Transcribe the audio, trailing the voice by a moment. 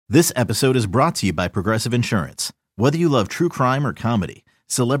This episode is brought to you by Progressive Insurance. Whether you love true crime or comedy,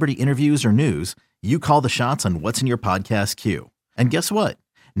 celebrity interviews or news, you call the shots on what's in your podcast queue. And guess what?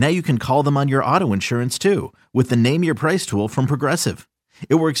 Now you can call them on your auto insurance too with the Name Your Price tool from Progressive.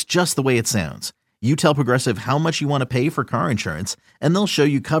 It works just the way it sounds. You tell Progressive how much you want to pay for car insurance, and they'll show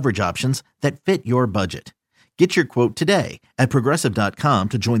you coverage options that fit your budget. Get your quote today at Progressive.com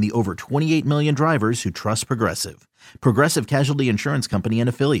to join the over 28 million drivers who trust Progressive. Progressive Casualty Insurance Company and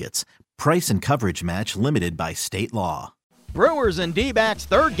Affiliates. Price and coverage match limited by state law. Brewers and D-backs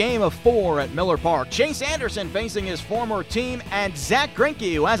third game of 4 at Miller Park. Chase Anderson facing his former team, and Zach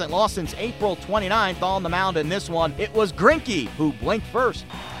Greinke, who hasn't lost since April 29th on the mound in this one. It was Greinke who blinked first.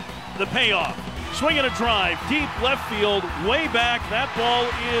 The payoff. Swing and a drive, deep left field, way back. That ball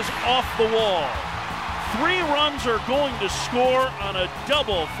is off the wall. 3 runs are going to score on a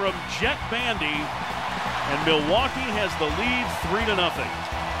double from Jett Bandy, and Milwaukee has the lead 3-0.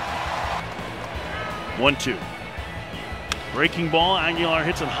 1-2. Breaking ball, Aguilar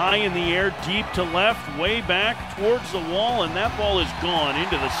hits it high in the air, deep to left, way back towards the wall, and that ball is gone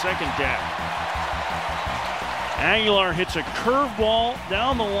into the second deck. Aguilar hits a curveball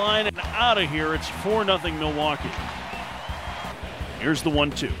down the line and out of here. It's 4-0 Milwaukee. Here's the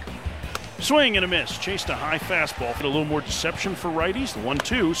 1-2. Swing and a miss. Chased a high fastball. A little more deception for righties. The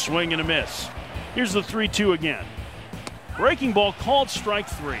 1-2, swing and a miss. Here's the 3-2 again. Breaking ball called strike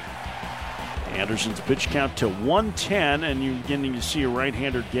 3. Anderson's pitch count to 110, and you're beginning to see a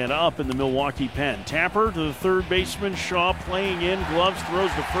right-hander get up in the Milwaukee pen. Tapper to the third baseman. Shaw playing in. Gloves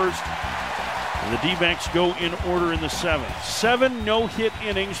throws to first. And the D-backs go in order in the 7th. 7 no-hit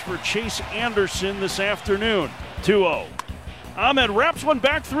innings for Chase Anderson this afternoon. 2-0. Ahmed wraps one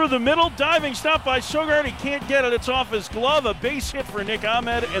back through the middle. Diving stop by Sogard. He can't get it. It's off his glove. A base hit for Nick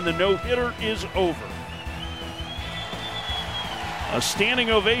Ahmed, and the no-hitter is over. A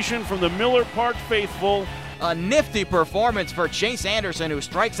standing ovation from the Miller Park faithful. A nifty performance for Chase Anderson, who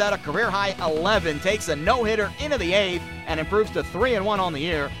strikes out a career-high 11, takes a no-hitter into the 8th, and improves to 3-1 on the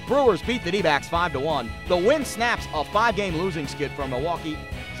year. Brewers beat the D-backs 5-1. The win snaps a 5-game losing skid for Milwaukee.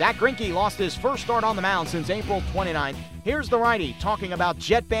 Zach Greinke lost his first start on the mound since April 29th. Here's the righty talking about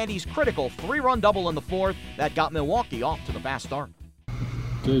Jett Bandy's critical 3-run double in the 4th that got Milwaukee off to the fast start.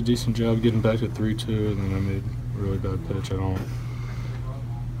 Did a decent job getting back to 3-2, and then I made a really bad pitch. I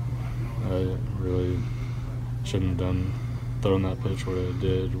really shouldn't have thrown that pitch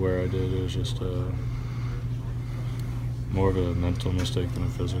where I did. It was just more of a mental mistake than a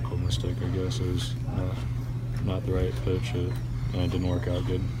physical mistake, I guess. It was not the right pitch, and it didn't work out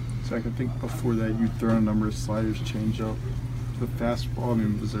good. Zach, I think before that you'd thrown a number of sliders, change up. The fastball, I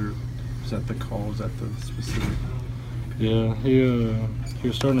mean, was that the call? Was that the specific? Yeah, he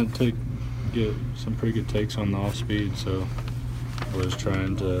was starting to get some pretty good takes on the off speed, so I was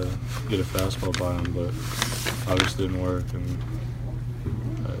trying to get a fastball by him, but obviously didn't work, and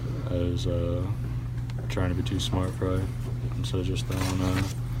I was trying to be too smart probably, instead of just throwing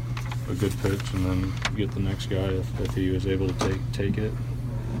a good pitch and then get the next guy if he was able to take it,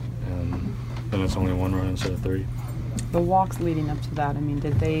 and then it's only 1 run instead of 3. The walks leading up to that, I mean,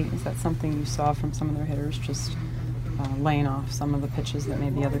 is that something you saw from some of their hitters, just laying off some of the pitches that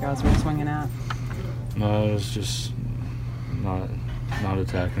maybe other guys were swinging at? No, it was just not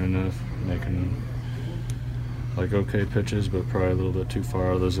attacking enough, making okay pitches, but probably a little bit too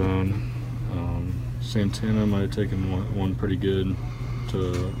far out of the zone. Santana might have taken one pretty good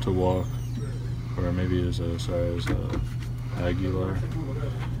to walk, or maybe it was Aguilar.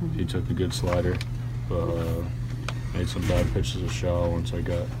 He took a good slider, but made some bad pitches to Shaw once I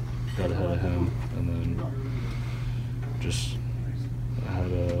got ahead of him, and then just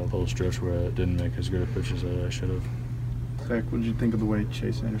had a little stretch where I didn't make as good of pitches as I should have. Zach, what did you think of the way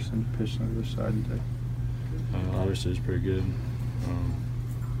Chase Anderson pitched on the other side today? Obviously, it's pretty good.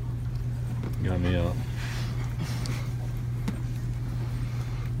 Got me out.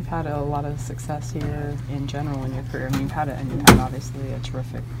 You've had a lot of success here in general in your career. I mean, you've had obviously a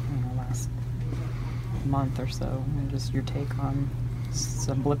terrific, last month or so. And just your take on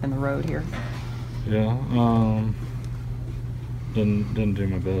some blip in the road here. Yeah, didn't do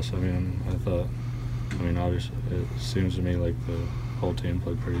my best. Obviously, it seems to me like the whole team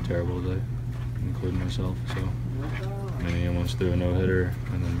played pretty terrible today, including myself. So, he almost threw a no-hitter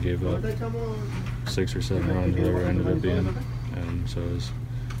and then gave up 6 or 7 runs, whatever it ended up being. And so it was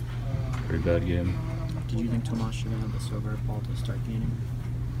a pretty bad game. Did you think Tomas should have the Sogard ball to start the inning?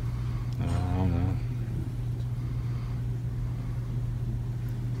 I don't know.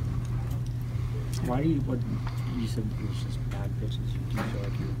 Why do you, what you said it was just bad pitches? Do you feel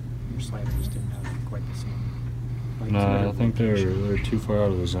like your slider just didn't have quite the same Like, No, I think they're too far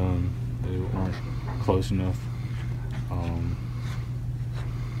out of the zone. They weren't close enough.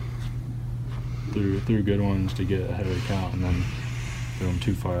 Threw good ones to get ahead of the count, and then threw them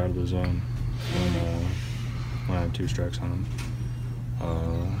too far out of the zone when I had 2 strikes on him.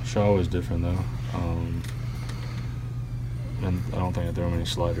 Shaw was different though. And I don't think I threw him any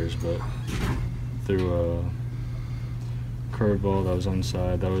sliders, but threw a curveball that was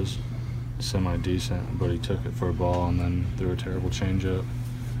inside. That was semi-decent, but he took it for a ball and then threw a terrible changeup.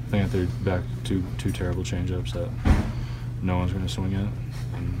 I think I threw back two terrible changeups that no one's going to swing at,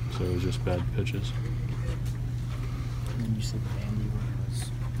 and so it was just bad pitches. And then you said Bandy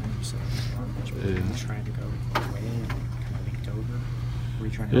was, I know you said he was trying to go away and kind of leaked over. Were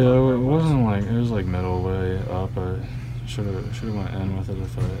you trying to? Yeah, it wasn't like, it was like middle way up. I should have went in with it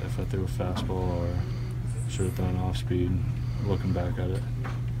if I threw a fastball, or should have thrown off speed. Looking back at it,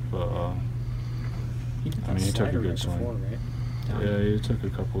 but he took a good swing. Before, right? Yeah, he took a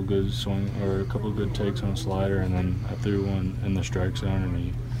couple good a couple good takes on a slider, and then I threw one in the strike zone, and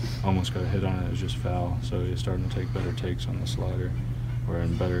he almost got a hit on it. It was just foul. So he was starting to take better takes on the slider, or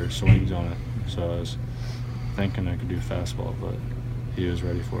in better swings on it. So I was thinking I could do fastball, but he was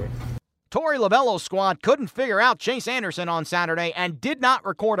ready for it. Torey Lovullo's squad couldn't figure out Chase Anderson on Saturday and did not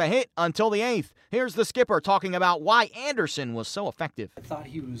record a hit until the 8th. Here's the skipper talking about why Anderson was so effective. I thought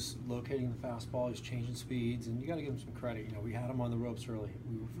he was locating the fastball, he was changing speeds, and you got to give him some credit. You know, we had him on the ropes early.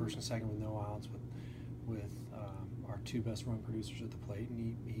 We were first and second with no outs with our 2 best run producers at the plate,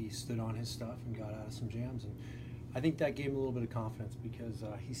 and he stood on his stuff and got out of some jams. And I think that gave him a little bit of confidence because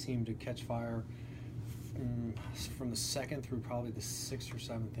he seemed to catch fire from the 2nd through probably the 6th or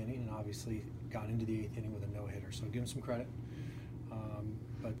 7th inning, and obviously got into the 8th inning with a no-hitter. So give him some credit.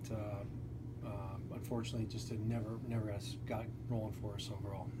 But unfortunately, just never got rolling for us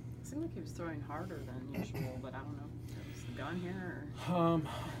overall. It seemed like he was throwing harder than usual, but I don't know. Was the gun here? Or?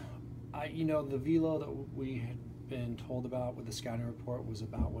 The velo that we had been told about with the scouting report was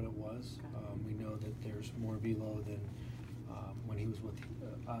about what it was. Okay. We know that there's more velo than when he was with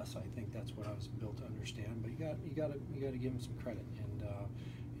us. I think that's what I was built to understand. But you got to give him some credit.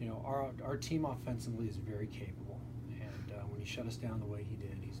 And our team offensively is very capable. And when he shut us down the way he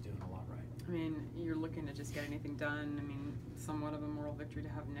did, he's doing a lot right. I mean, you're looking to just get anything done. I mean, somewhat of a moral victory to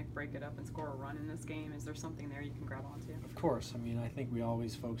have Nick break it up and score a run in this game. Is there something there you can grab onto? Of course. I mean, I think we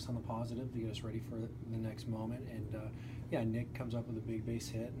always focus on the positive to get us ready for the next moment. And Nick comes up with a big base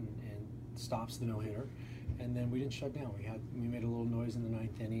hit and stops the no-hitter. And then we didn't shut down. We made a little noise in the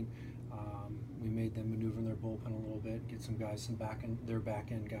 9th inning. We made them maneuver in their bullpen a little bit, get some guys, their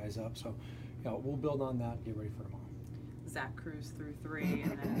back end guys up. So, we'll build on that, get ready for tomorrow. Zach Cruz threw 3,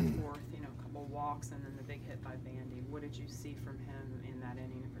 and then the 4th, a couple walks, and then the big hit by Bandy. What did you see from him in that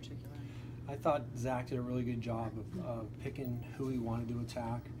inning in particular? I thought Zach did a really good job of picking who he wanted to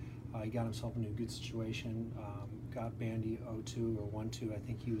attack. He got himself in a good situation. Got Bandy 0-2 or 1-2. I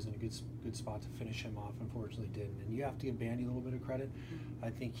think he was in a good spot to finish him off. Unfortunately, didn't. And you have to give Bandy a little bit of credit. I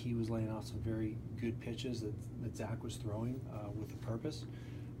think he was laying out some very good pitches that Zach was throwing with a purpose.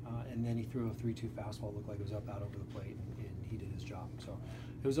 And then he threw a 3-2 fastball. Looked like it was up out over the plate, and he did his job. So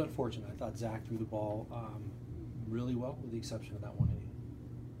it was unfortunate. I thought Zach threw the ball really well, with the exception of that one inning.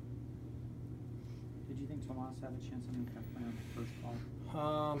 Did you think Tomas had a chance on the first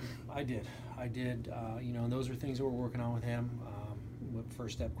ball? I did. And those are things that we're working on with him, with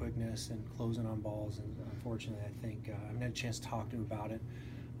first step quickness and closing on balls. And unfortunately, I think I haven't had a chance to talk to him about it.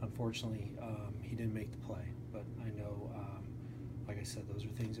 Unfortunately, he didn't make the play. But I know, like I said, those are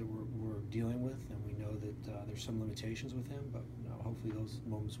things that we're dealing with, and we know that there's some limitations with him. But hopefully, those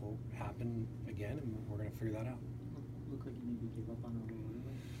moments will happen again, and we're going to figure that out. Looked like you maybe gave up on it a little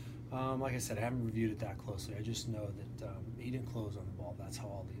bit. Like I said, I haven't reviewed it that closely. I just know that he didn't close on the ball. That's how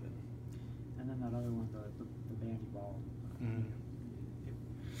I'll leave it. And then that other one, the Bandy ball, it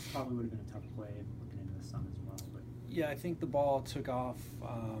probably would have been a tough play looking into the sun as well. But yeah, I think the ball took off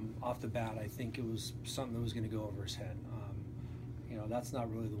the bat. I think it was something that was going to go over his head. That's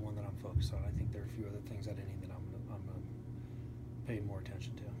not really the one that I'm focused on. I think there are a few other things that inning that I'm going to pay more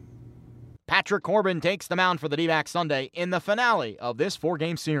attention to. Patrick Corbin takes the mound for the D-backs Sunday in the finale of this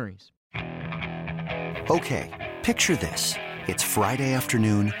 4-game series. Okay, picture this. It's Friday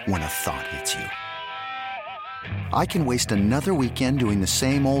afternoon when a thought hits you. I can waste another weekend doing the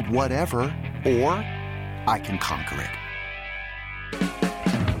same old whatever, or I can conquer it.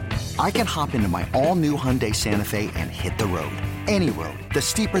 I can hop into my all-new Hyundai Santa Fe and hit the road. Any road. The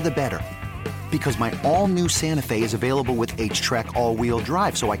steeper, the better. Because my all-new Santa Fe is available with H-Track all-wheel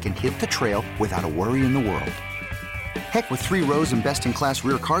drive, so I can hit the trail without a worry in the world. Heck, with 3 rows and best-in-class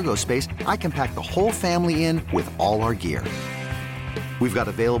rear cargo space, I can pack the whole family in with all our gear. We've got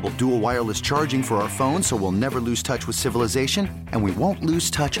available dual wireless charging for our phones, so we'll never lose touch with civilization, and we won't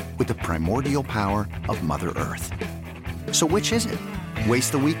lose touch with the primordial power of Mother Earth. So which is it?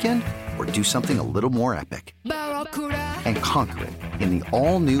 Waste the weekend or do something a little more epic? And conquer it in the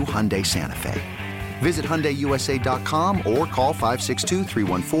all-new Hyundai Santa Fe. Visit HyundaiUSA.com or call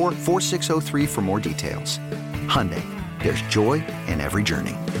 562-314-4603 for more details. Hyundai, there's joy in every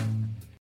journey.